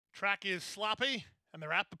Track is sloppy, and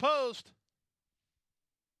they're at the post.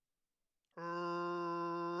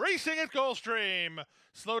 Racing at Gulfstream.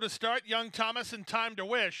 Slow to start, Young Thomas, and Time to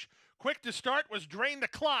Wish. Quick to start was Drain the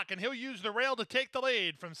Clock, and he'll use the rail to take the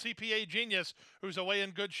lead from CPA Genius, who's away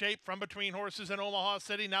in good shape from between horses in Omaha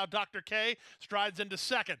City. Now Dr. K strides into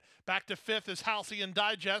second. Back to fifth is Halcyon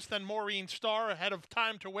Digest, then Maureen Starr ahead of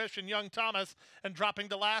Time to Wish and Young Thomas, and dropping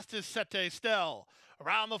to last is Sete Stell.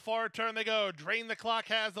 Around the far turn they go. Drain the Clock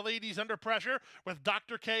has the lead. He's under pressure with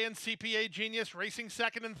Dr. K and CPA Genius racing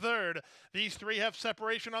second and third. These three have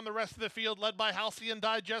separation on the rest of the field, led by Halcyon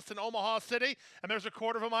Digest in Omaha City, and there's a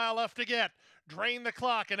quarter of a mile left to get. Drain the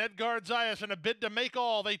Clock and Edgard Zayas in a bid to make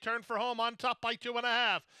all. They turn for home on top by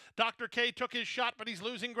 2.5. Dr. K took his shot, but he's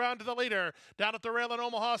losing ground to the leader. Down at the rail in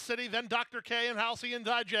Omaha City, then Dr. K and Halcyon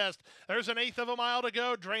Digest. There's an eighth of a mile to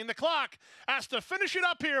go. Drain the Clock has to finish it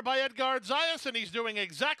up here by Edgard Zayas, and he's doing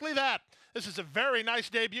exactly that. This is a very nice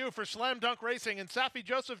debut for Slam Dunk Racing and Safi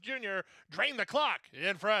Joseph Jr. Drain the Clock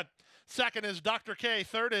in front. Second is Dr. K.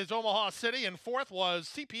 Third is Omaha City, and fourth was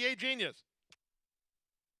CPA Genius.